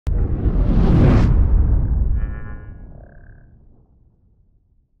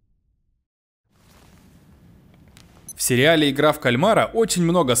В сериале «Игра в Кальмара» очень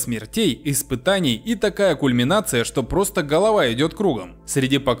много смертей, испытаний и такая кульминация, что просто голова идет кругом.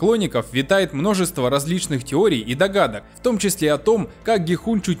 Среди поклонников витает множество различных теорий и догадок, в том числе о том, как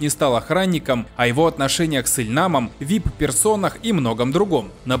Ги-Хун чуть не стал охранником, о его отношениях с Ильнамом, вип-персонах и многом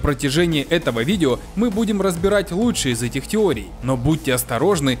другом. На протяжении этого видео мы будем разбирать лучшие из этих теорий, но будьте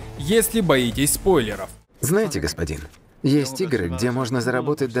осторожны, если боитесь спойлеров. Знаете, господин, есть игры, где можно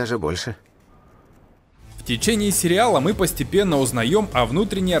заработать даже больше. В течение сериала мы постепенно узнаем о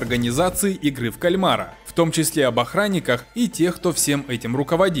внутренней организации игры в Кальмара, в том числе об охранниках и тех, кто всем этим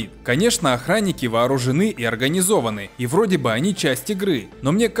руководит. Конечно, охранники вооружены и организованы, и вроде бы они часть игры,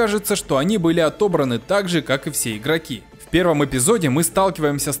 но мне кажется, что они были отобраны так же, как и все игроки. В первом эпизоде мы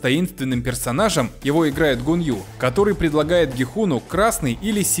сталкиваемся с таинственным персонажем, его играет Гун Ю, который предлагает Ги-Хуну красный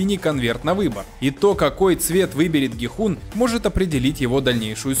или синий конверт на выбор. И то, какой цвет выберет Ги-Хун, может определить его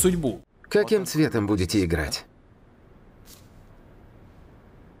дальнейшую судьбу. Каким цветом будете играть?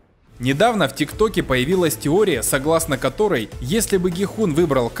 Недавно в ТикТоке появилась теория, согласно которой, если бы Ги-Хун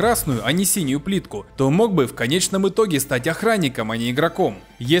выбрал красную, а не синюю плитку, то мог бы в конечном итоге стать охранником, а не игроком.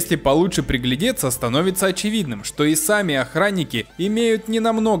 Если получше приглядеться, становится очевидным, что и сами охранники имеют не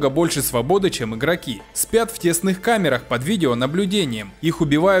намного больше свободы, чем игроки. Спят в тесных камерах под видеонаблюдением. Их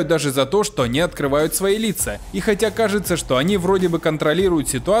убивают даже за то, что они открывают свои лица. И хотя кажется, что они вроде бы контролируют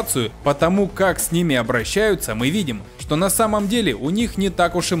ситуацию, потому как с ними обращаются, мы видим, что на самом деле у них не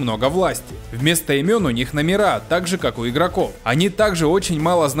так уж и много власти. Вместо имен у них номера, так же как у игроков. Они также очень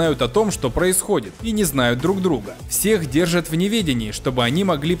мало знают о том, что происходит, и не знают друг друга. Всех держат в неведении, чтобы они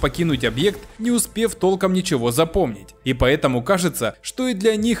могли покинуть объект, не успев толком ничего запомнить. И поэтому кажется, что и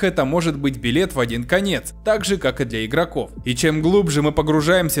для них это может быть билет в один конец, так же как и для игроков. И чем глубже мы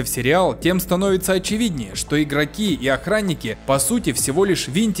погружаемся в сериал, тем становится очевиднее, что игроки и охранники по сути всего лишь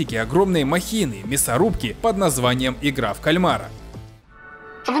винтики огромной махины, мясорубки под названием «Игра в Кальмара».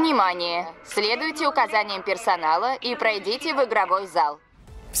 Внимание! Следуйте указаниям персонала и пройдите в игровой зал.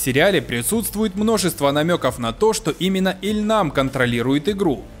 В сериале присутствует множество намеков на то, что именно Ильнам контролирует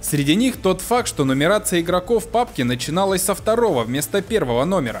игру. Среди них тот факт, что нумерация игроков в папке начиналась со второго вместо первого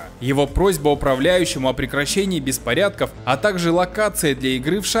номера. Его просьба управляющему о прекращении беспорядков, а также локация для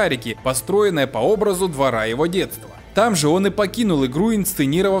игры в шарики, построенная по образу двора его детства. Там же он и покинул игру,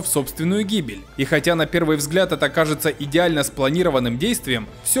 инсценировав собственную гибель. И хотя на первый взгляд это кажется идеально спланированным действием,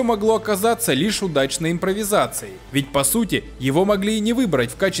 все могло оказаться лишь удачной импровизацией. Ведь по сути, его могли и не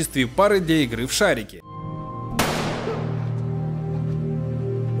выбрать в качестве пары для игры в шарики.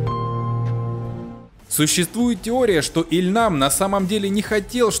 Существует теория, что Ильнам на самом деле не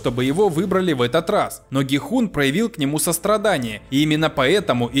хотел, чтобы его выбрали в этот раз, но Ги-Хун проявил к нему сострадание, и именно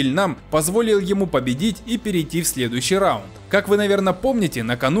поэтому Ильнам позволил ему победить и перейти в следующий раунд. Как вы, наверное, помните,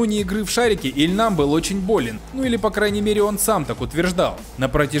 накануне игры в шарики Ильнам был очень болен, ну или по крайней мере он сам так утверждал. На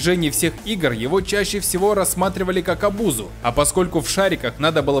протяжении всех игр его чаще всего рассматривали как обузу, а поскольку в шариках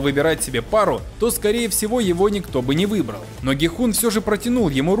надо было выбирать себе пару, то скорее всего его никто бы не выбрал. Но Ги-Хун все же протянул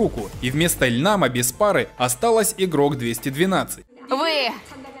ему руку, и вместо Ильнама без пары осталась игрок 212. Вы,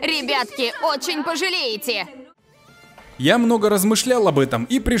 ребятки, очень пожалеете! Я много размышлял об этом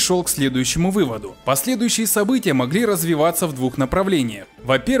и пришел к следующему выводу. Последующие события могли развиваться в двух направлениях.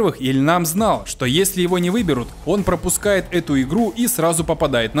 Во-первых, Ильнам знал, что если его не выберут, он пропускает эту игру и сразу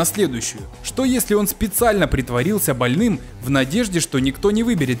попадает на следующую. Что если он специально притворился больным в надежде, что никто не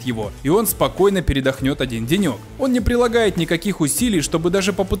выберет его, и он спокойно передохнет один денек? Он не прилагает никаких усилий, чтобы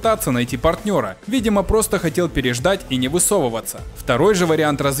даже попытаться найти партнера. Видимо, просто хотел переждать и не высовываться. Второй же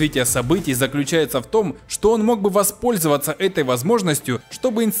вариант развития событий заключается в том, что он мог бы воспользоваться этой возможностью,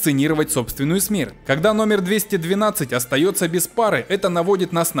 чтобы инсценировать собственную смерть. Когда номер 212 остается без пары, это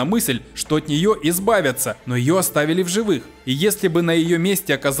наводит нас на мысль, что от нее избавятся, но ее оставили в живых. И если бы на ее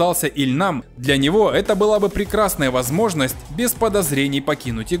месте оказался Ильнам, для него это была бы прекрасная возможность без подозрений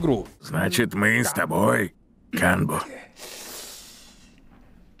покинуть игру. Значит, мы с тобой, Канбу.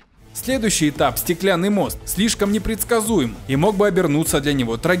 Следующий этап, стеклянный мост, слишком непредсказуем и мог бы обернуться для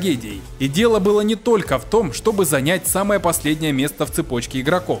него трагедией. И дело было не только в том, чтобы занять самое последнее место в цепочке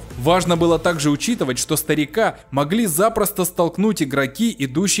игроков. Важно было также учитывать, что старика могли запросто столкнуть игроки,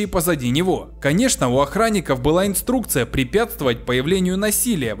 идущие позади него. Конечно, у охранников была инструкция препятствовать появлению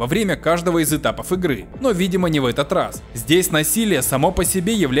насилия во время каждого из этапов игры, но видимо не в этот раз. Здесь насилие само по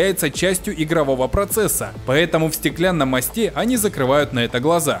себе является частью игрового процесса, поэтому в стеклянном мосте они закрывают на это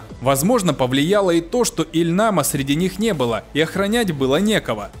глаза. Возможно, повлияло и то, что Ильнама среди них не было, и охранять было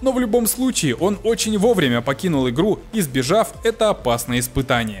некого. Но в любом случае, он очень вовремя покинул игру, избежав это опасное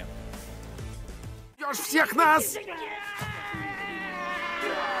испытание. Всех нас!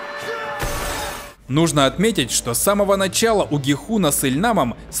 Нужно отметить, что с самого начала у Ги-Хуна с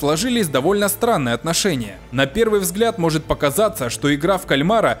Ильнамом сложились довольно странные отношения. На первый взгляд может показаться, что игра в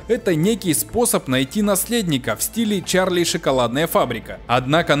Кальмара – это некий способ найти наследника в стиле Чарли и шоколадная фабрика.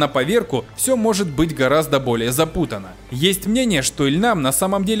 Однако на поверку все может быть гораздо более запутано. Есть мнение, что Ильнам на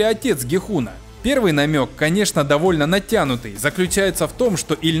самом деле отец Ги-Хуна. Первый намек, конечно, довольно натянутый, заключается в том,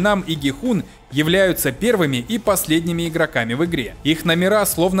 что Ильнам и Ги-Хун являются первыми и последними игроками в игре. Их номера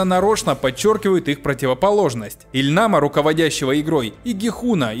словно нарочно подчеркивают их противоположность. Ильнама, руководящего игрой, и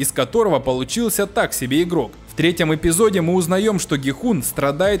Ги-Хуна, из которого получился так себе игрок. В третьем эпизоде мы узнаем, что Ги-Хун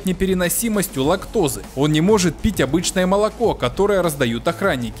страдает непереносимостью лактозы. Он не может пить обычное молоко, которое раздают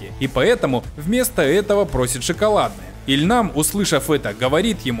охранники, и поэтому вместо этого просит шоколадное. Ильнам, услышав это,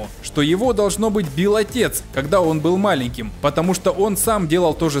 говорит ему, что его должно быть бил отец, когда он был маленьким, потому что он сам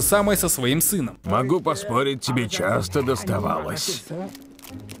делал то же самое со своим сыном. Могу поспорить, тебе часто доставалось.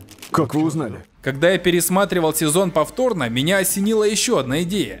 Как вы узнали? Когда я пересматривал сезон повторно, меня осенила еще одна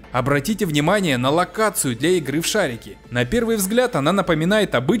идея. Обратите внимание на локацию для игры в шарики. На первый взгляд она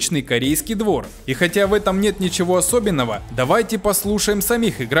напоминает обычный корейский двор. И хотя в этом нет ничего особенного, давайте послушаем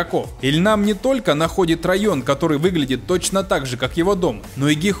самих игроков. Ильнам не только находит район, который выглядит точно так же, как его дом, но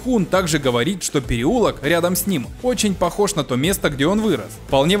и Ги-Хун также говорит, что переулок рядом с ним очень похож на то место, где он вырос.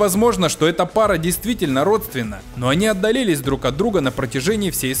 Вполне возможно, что эта пара действительно родственна, но они отдалились друг от друга на протяжении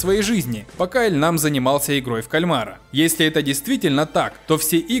всей своей жизни, пока Ильнам занимался игрой в Кальмара. Если это действительно так, то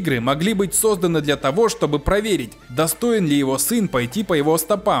все игры могли быть созданы для того, чтобы проверить, достоин ли его сын пойти по его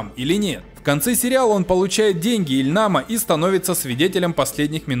стопам или нет. В конце сериала он получает деньги Ильнама и становится свидетелем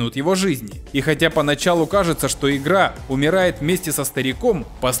последних минут его жизни. И хотя поначалу кажется, что игра умирает вместе со стариком,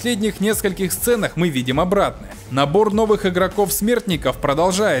 в последних нескольких сценах мы видим обратное. Набор новых игроков-смертников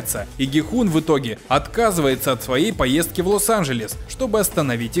продолжается, и Ги-Хун в итоге отказывается от своей поездки в Лос-Анджелес, чтобы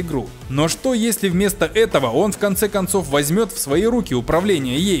остановить игру. Но что если вместо этого он в конце концов возьмет в свои руки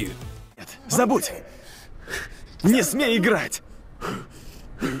управление ею? Забудь! Не смей играть!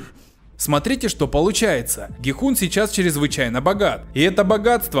 Смотрите, что получается. Ги-Хун сейчас чрезвычайно богат, и это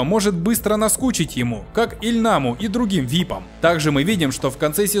богатство может быстро наскучить ему, как Ильнаму и другим випам. Также мы видим, что в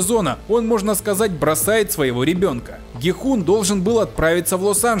конце сезона он, можно сказать, бросает своего ребенка. Ги-Хун должен был отправиться в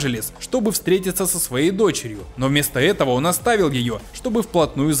Лос-Анджелес, чтобы встретиться со своей дочерью, но вместо этого он оставил ее, чтобы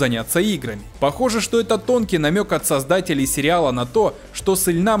вплотную заняться играми. Похоже, что это тонкий намек от создателей сериала на то, что с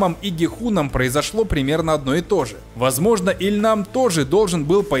Ильнамом и Ги-Хуном произошло примерно одно и то же. Возможно, Ильнам тоже должен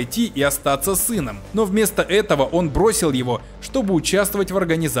был пойти и остаться сыном, но вместо этого он бросил его, чтобы участвовать в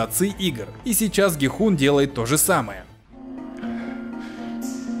организации игр. И сейчас Ги-Хун делает то же самое.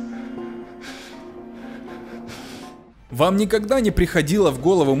 Вам никогда не приходила в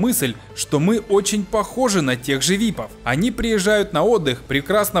голову мысль, что мы очень похожи на тех же випов? Они приезжают на отдых,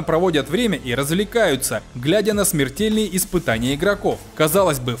 прекрасно проводят время и развлекаются, глядя на смертельные испытания игроков.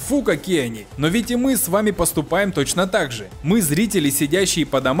 Казалось бы, фу, какие они, но ведь и мы с вами поступаем точно так же. Мы, зрители, сидящие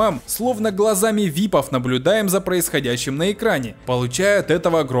по домам, словно глазами випов наблюдаем за происходящим на экране, получая от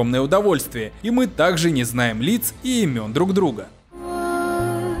этого огромное удовольствие, и мы также не знаем лиц и имен друг друга.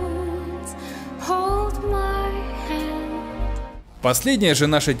 Последняя же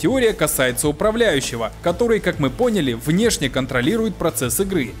наша теория касается управляющего, который, как мы поняли, внешне контролирует процесс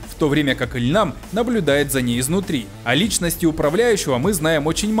игры, в то время как Ильнам наблюдает за ней изнутри. О личности управляющего мы знаем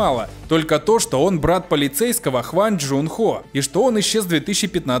очень мало, только то, что он брат полицейского Хван Джун Хо, и что он исчез в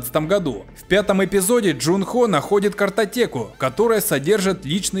 2015 году. В пятом эпизоде Джун Хо находит картотеку, которая содержит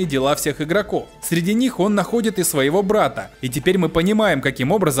личные дела всех игроков. Среди них он находит и своего брата, и теперь мы понимаем,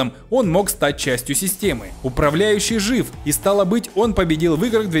 каким образом он мог стать частью системы. Управляющий жив, и стало быть, он победил в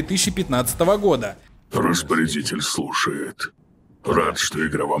играх 2015 года. Распорядитель слушает. Рад, что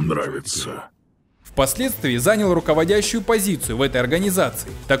игра вам нравится. Впоследствии занял руководящую позицию в этой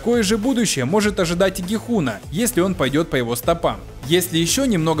организации. Такое же будущее может ожидать и Ги-Хуна, если он пойдет по его стопам. Если еще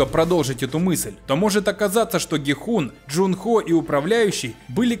немного продолжить эту мысль, то может оказаться, что Ги-Хун, Джун Хо и управляющий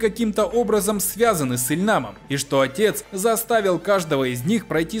были каким-то образом связаны с Ильнамом, и что отец заставил каждого из них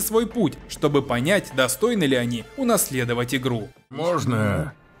пройти свой путь, чтобы понять, достойны ли они унаследовать игру.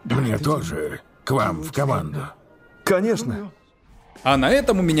 Можно мне тоже к вам в команду? Конечно. А на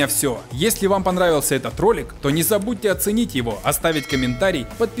этом у меня все. Если вам понравился этот ролик, то не забудьте оценить его, оставить комментарий,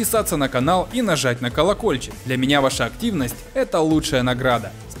 подписаться на канал и нажать на колокольчик. Для меня ваша активность – это лучшая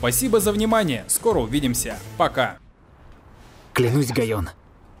награда. Спасибо за внимание, скоро увидимся. Пока. Клянусь, Гайон.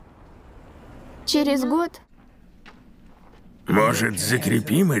 Через год. Может,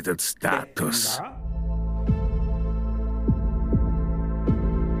 закрепим этот статус?